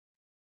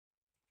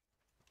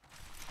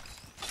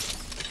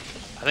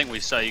I think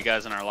we saw you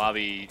guys in our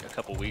lobby a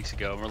couple weeks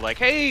ago, and we're like,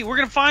 "Hey, we're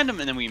gonna find him,"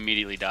 and then we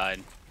immediately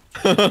died.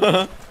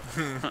 That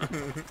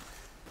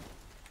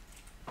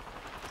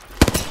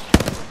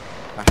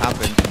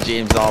happens to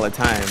James all the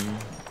time.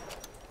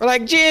 We're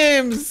like,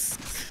 James!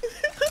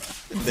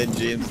 And then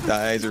James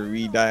dies or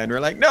we die and we're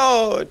like,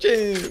 no,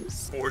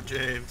 James! Poor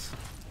James.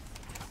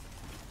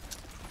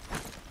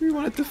 We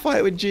wanted to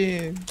fight with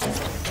James.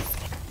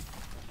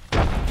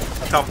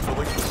 Top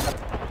building.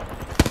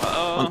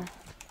 Uh-oh.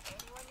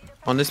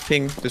 On this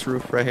ping, this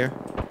roof right here.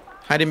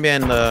 Hiding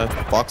behind the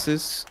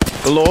boxes.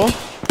 Below.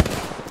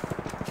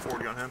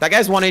 40 on him. That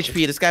guy's 1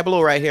 HP. This guy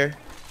below right here.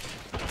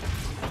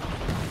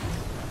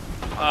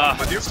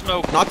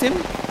 Smoke. Knocked him?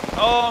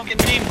 Oh, I'm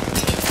getting beamed.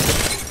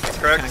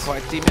 Correct. Can't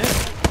quite team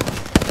it.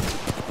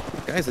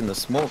 Guy's in the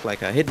smoke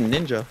like a hidden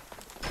ninja.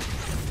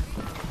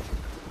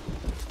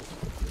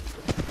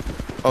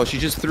 Oh, she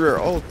just threw her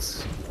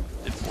ults.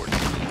 Did 14.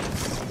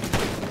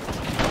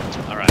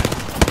 Alright,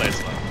 play it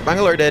slow.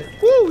 Bangalore dead.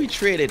 Woo, we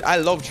traded. I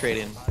love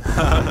trading.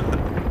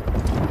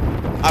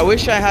 I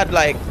wish I had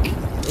like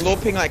low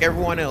ping like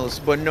everyone else,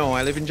 but no,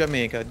 I live in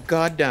Jamaica.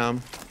 God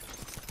damn.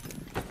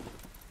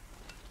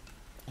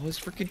 I was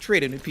freaking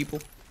trading with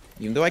people,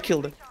 even though I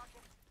killed it.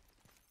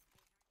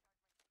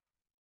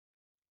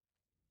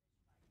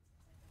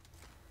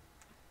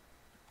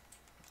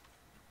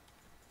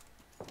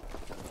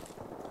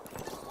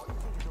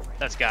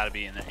 That's gotta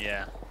be in it,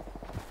 yeah.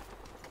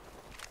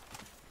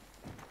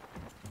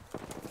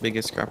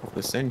 Biggest scrap of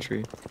the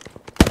century.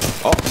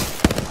 Oh.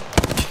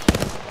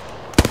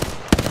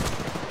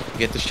 You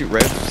get to shoot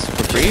revs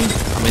for free?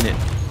 I'm in it.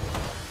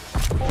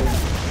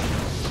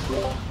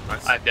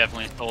 Nice. I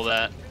definitely stole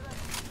that.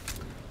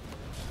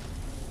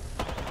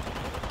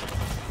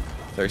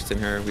 Thirsting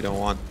her. We don't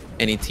want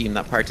any team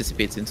that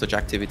participates in such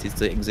activities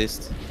to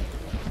exist.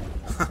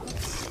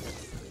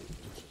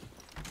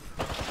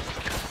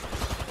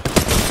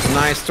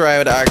 Nice try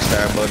with the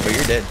Arcstar, bud, but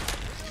you're dead.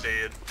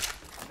 Dead.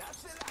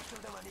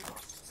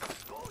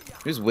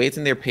 You're just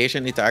waiting there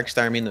patiently to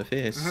Arcstar me in the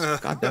face.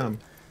 God damn.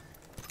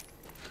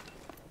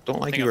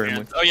 Don't like you very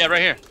much. Oh yeah,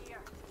 right here.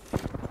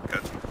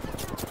 Good.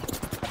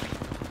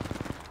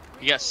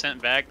 You got sent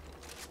back.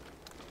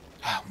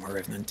 Ah, more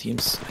Revenant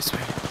teams, I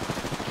swear.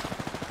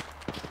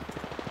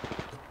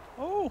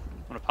 Oh,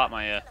 I'm gonna pop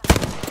my 80.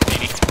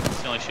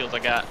 It's the only shields I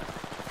got.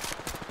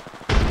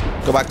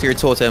 Go back to your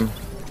totem,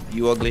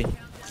 you ugly.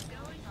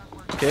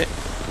 Okay.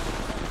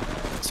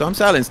 So I'm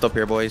silenced up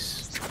here,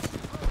 boys.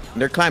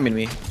 They're climbing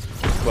me.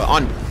 Well,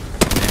 on. Man,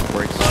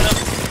 works. Oh no.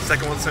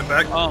 Second one sent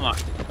back. Oh my.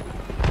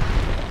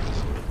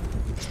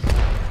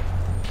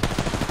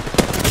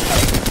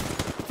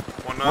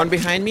 One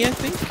behind me, I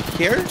think.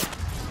 Here.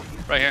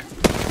 Right here.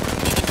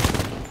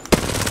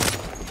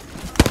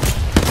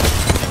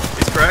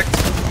 He's cracked.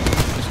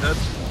 He's dead.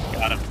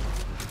 Got him.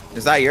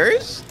 Is that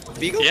yours,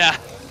 Beagle? Yeah.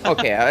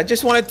 Okay, I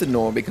just wanted to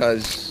know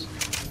because I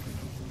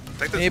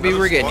think there's maybe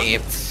another we're getting squad.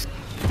 aped.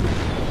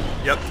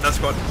 Yep, that's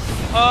squad.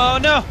 Oh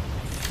no.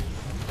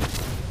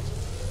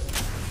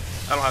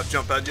 I don't have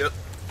jump pad yet.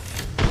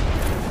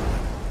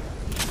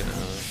 Gonna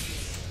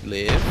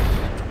live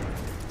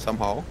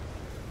somehow.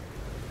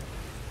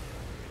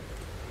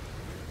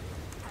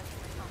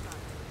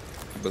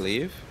 I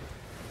believe.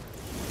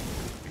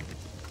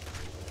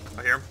 I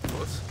hear him.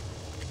 Close.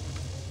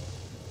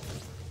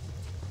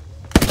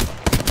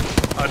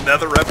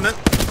 Another revenant.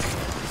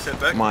 Sent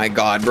back. My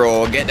God,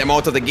 bro, get them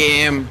out of the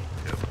game.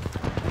 Yep.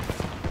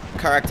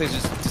 Characters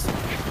just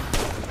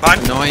Fine.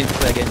 annoying to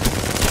play against.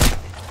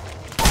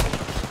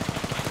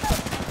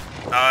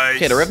 Nice.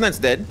 Okay, the Revenant's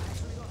dead.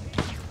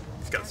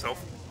 He's got himself.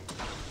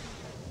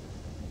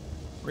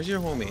 Where's your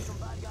homie?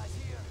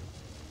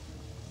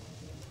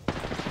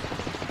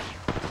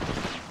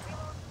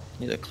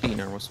 Need a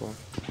cleaner, what's what?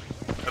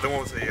 The other one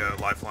was a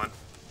lifeline.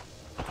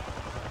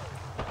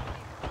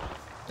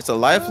 It's a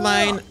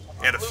lifeline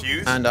And a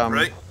fuse, and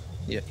right?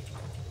 yeah.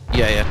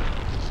 Yeah.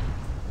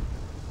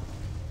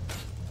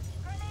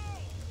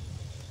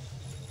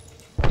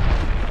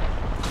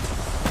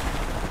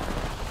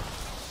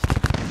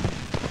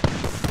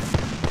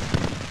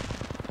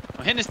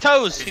 I'm hitting his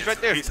toes. He's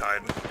right there. He's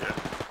hiding. Yeah.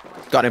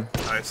 Got him.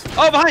 Nice.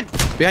 Oh, behind.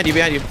 Behind you,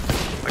 behind you.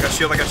 I got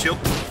shield. I got shield.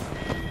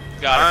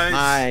 Got him.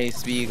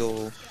 Nice,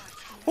 Beagle.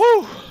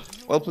 Woo!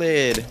 Well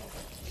played.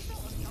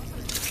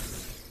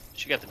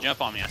 She got the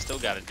jump on me. I still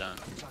got it done.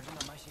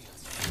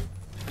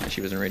 She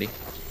wasn't ready.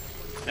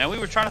 Man, we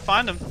were trying to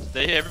find him.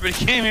 Everybody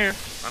came here.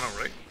 I know,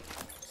 right?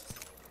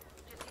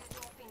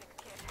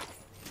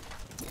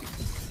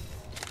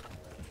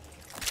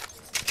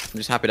 I'm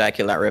just happy that I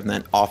killed that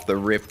Revenant off the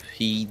rip.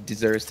 He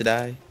deserves to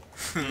die.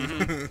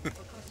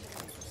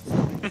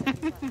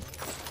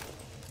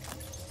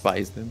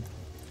 Buys them.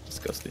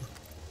 Disgusting.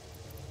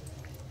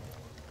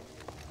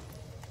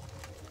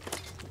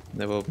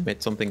 Never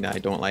met something that I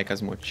don't like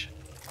as much.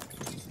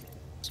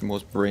 It's the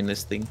most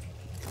brainless thing.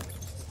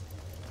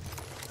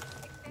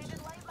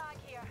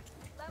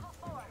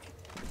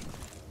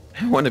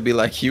 I want to be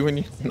like you and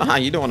you. Nah,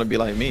 you don't want to be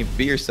like me.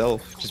 Be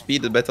yourself. Just be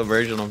the better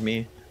version of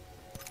me.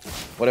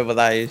 Whatever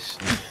that is.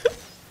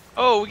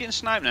 Oh, we're getting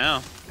sniped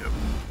now. Yep,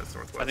 that's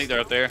northwest. I think they're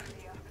up there.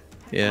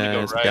 Yeah,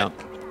 go it's right. down.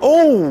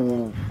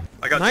 Oh,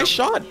 I got nice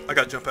jump, shot. I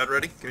got jump pad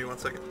ready. Give me 1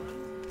 second.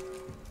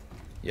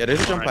 Yeah,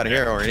 there's a jump right out of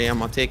there. here already. I'm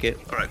gonna take it.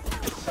 All right.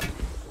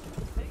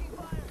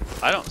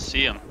 I don't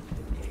see him.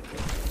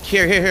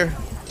 Here.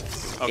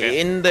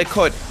 Okay. In the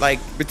cut, like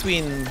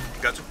between.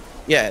 Gotcha.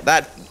 Yeah,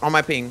 that on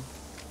my ping.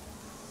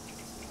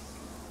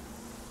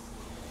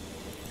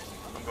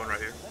 I'm going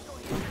right here.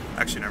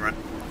 Actually, never mind.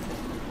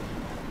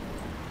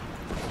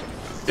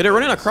 Yeah, they're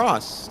running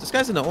across. This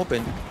guy's in the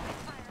open.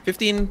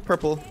 15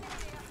 purple.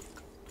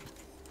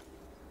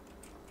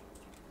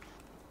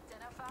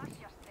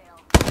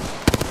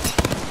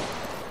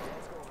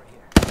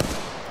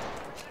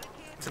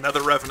 It's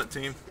another Revenant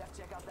team.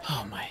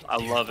 Oh my. I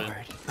dear love it.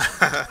 Lord.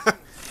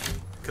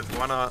 Because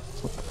why not?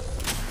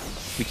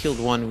 We killed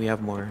one. We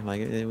have more.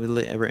 Like, will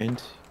it ever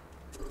end?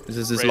 Is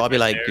this Right lobby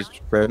like there. just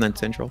Revenant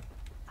Central?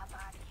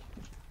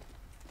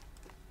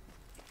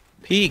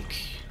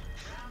 Peak.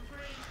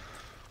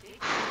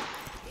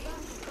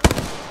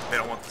 They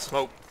don't want the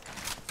smoke.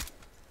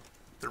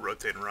 They're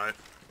rotating right.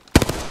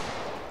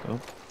 Oh,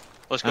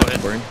 Let's go that's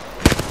ahead. boring.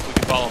 We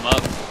can follow him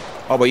up.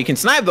 Oh, but you can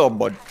snipe though,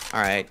 bud.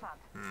 All right.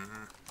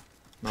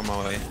 On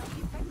my way.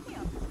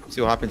 See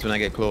what happens when I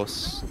get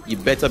close. You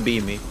better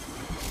beat me.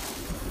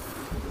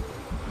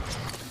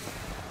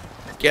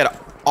 Get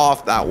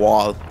off that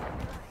wall.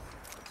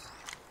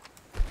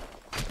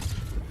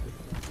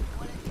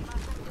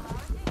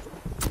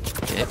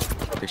 Yeah,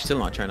 they're still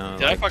not trying to.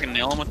 Did I fucking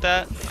nail him with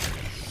that?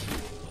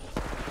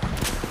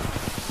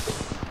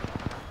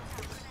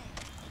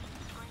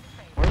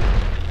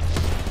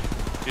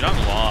 Dude,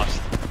 I'm lost.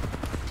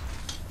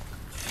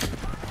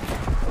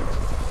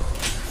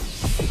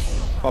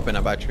 Pop in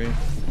a battery. Here,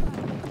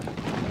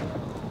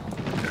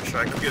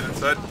 Shaq, come get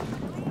inside.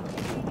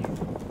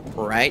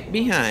 Right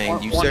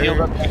behind you, One healed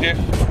sir. up right here.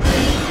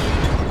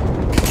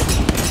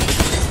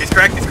 He's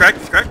cracked, he's cracked,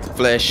 he's cracked.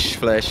 Flesh.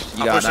 You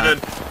I'm got pushing that.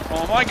 in.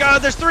 Oh my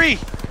god, there's 3!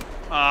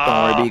 Don't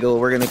worry, Beagle.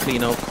 We're gonna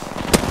clean up.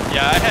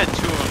 Yeah, I had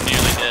 2 of them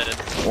nearly dead.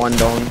 One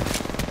down.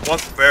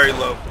 One's very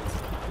low.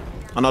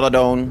 Another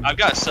down. I've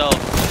got self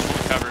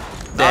covered.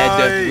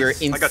 Dead. We're Nice. I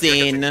got you, I got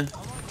insane.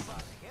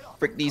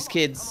 Frick these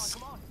kids.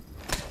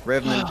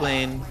 Revenant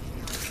plane.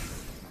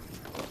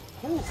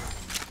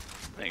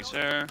 Thanks,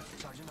 sir.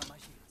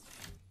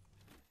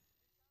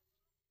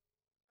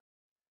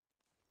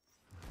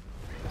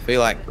 I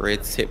feel like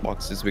Red's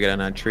hitboxes we got on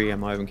that tree.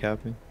 I'm not even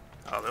capping.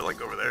 Oh, they're like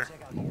over there.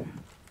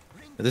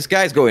 This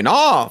guy's going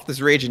off.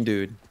 This raging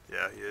dude.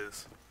 Yeah, he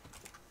is.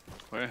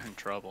 We're in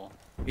trouble.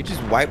 He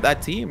just wiped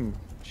that team.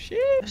 Shit.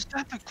 Is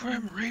that the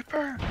Grim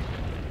Reaper?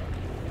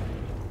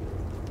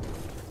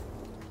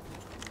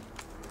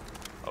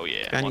 Oh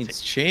yeah. Guy I'll needs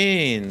take-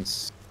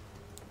 chains.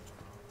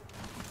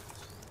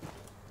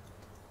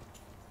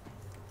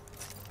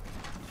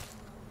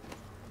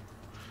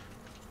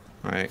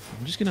 Alright,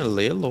 I'm just gonna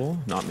lay low,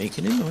 not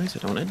making any noise. I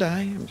don't wanna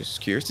die. I'm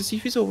just curious to see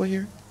if he's over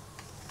here.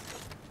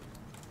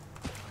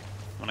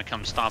 I'm gonna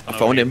come stomping I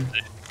over found here. him.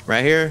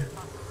 Right here.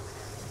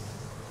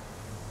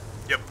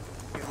 Yep,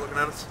 he's looking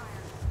at us.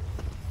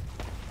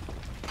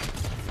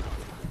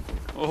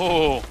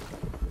 Oh,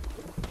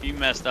 he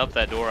messed up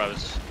that door I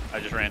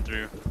just ran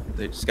through.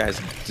 This guy's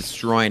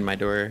destroying my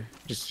door.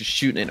 Just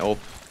shooting it up.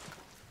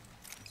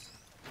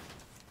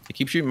 I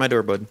keep shooting my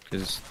door, bud,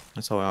 because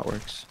that's how that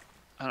works.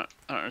 I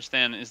don't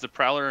understand. Is the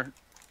Prowler?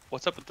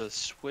 What's up with the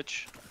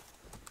switch?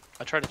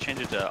 I tried to change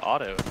it to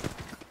auto.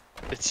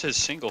 It says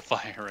single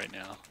fire right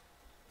now.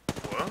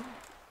 What?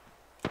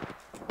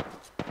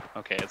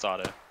 Okay, it's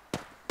auto. So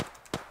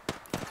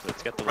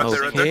it's got the Right little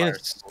there, right single there.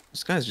 fire.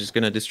 This guy's just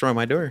gonna destroy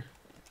my door.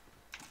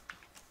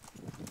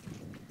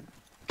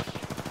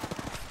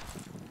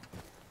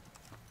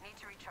 Need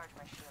to recharge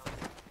my shield.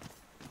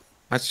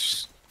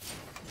 That's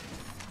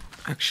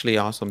actually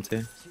awesome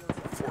too.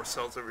 4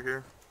 cells over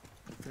here.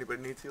 If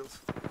anybody needs heals.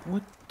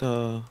 What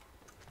the?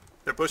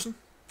 They're pushing?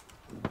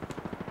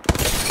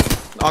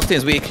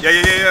 Octane's weak.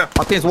 Yeah.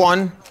 Octane's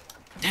one.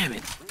 Damn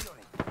it.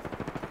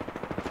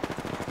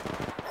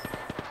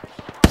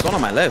 There's one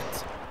on my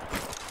left.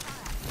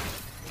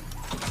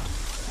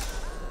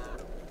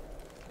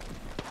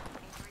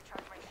 Need to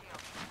recharge my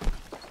shield.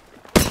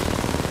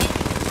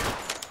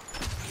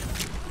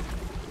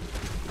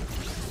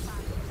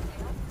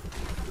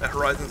 That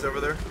Horizon's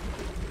over there.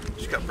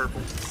 She got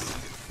purple.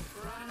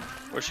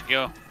 Where'd she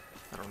go?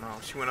 I don't know.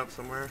 She went up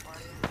somewhere.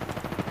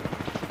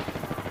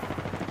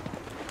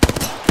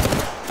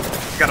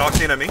 She got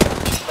Octane at me.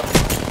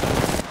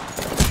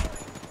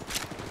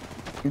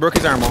 Broke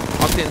his armor.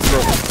 Octane's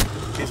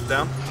broken. He's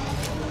down.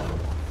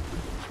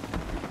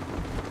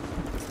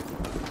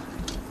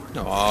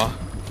 Aw.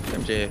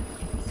 MJ.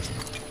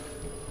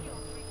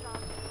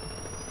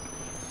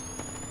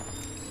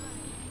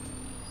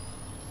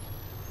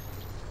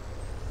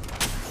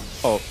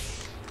 Oh.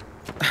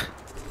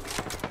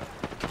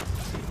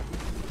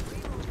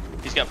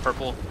 He's got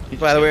purple.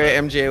 By the way,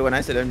 MJ, when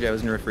I said MJ, I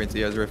wasn't referring to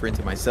you. I was referring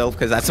to myself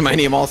because that's my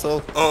name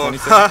also. Oh.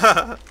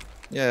 27.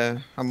 Yeah,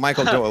 I'm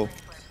Michael Joel.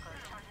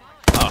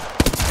 Oh,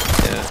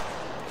 Yeah.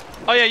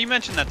 Oh yeah, you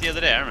mentioned that the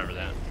other day. I remember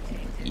that.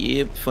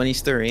 Yep, funny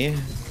story.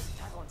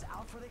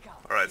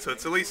 Alright, so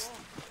it's at least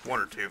one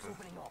or two of them.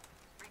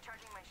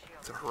 Recharging my shield.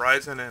 It's a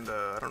Horizon and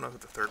I don't know who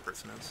the third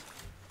person is.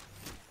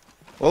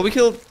 Well, we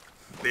killed.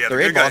 But yeah, The the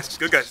raid good guy's, boss.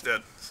 good guy's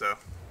dead, so.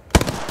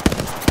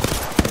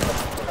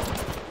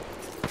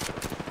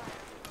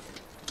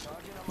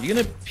 You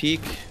gonna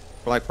peek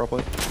like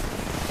properly?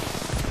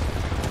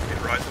 Okay,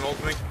 Horizon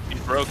ult me.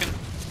 He's broken.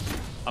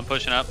 I'm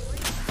pushing up.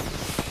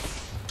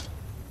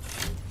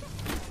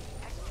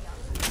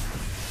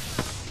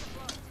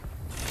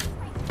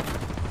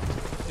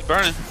 He's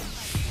burning.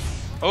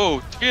 Oh,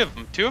 three of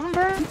them. Two of them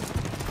burning?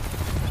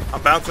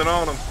 I'm bouncing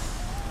on him.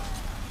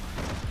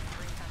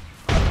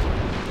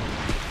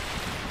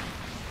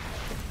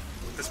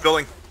 This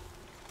building.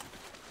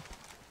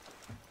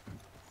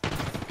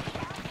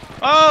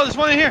 Oh, there's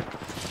one in here.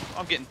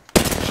 I'm getting.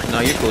 No,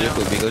 you're cool. You're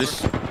cool, Vigo.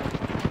 Just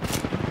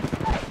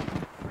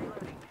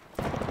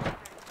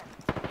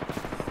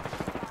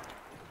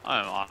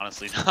I'm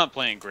honestly not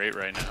playing great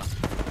right now.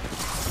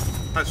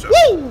 Nice job.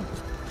 woo.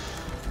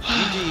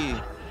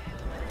 GG.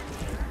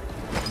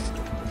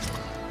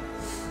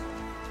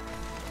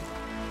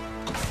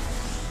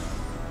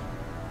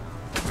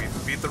 We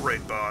beat the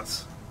raid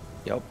boss.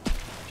 Yup.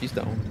 She's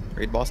down.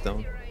 Raid boss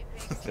down.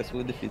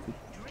 Successfully defeated.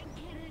 Drink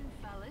it in,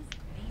 fellas.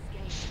 These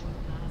games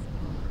won't last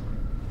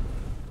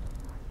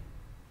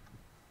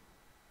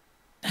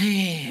long.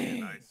 Damn.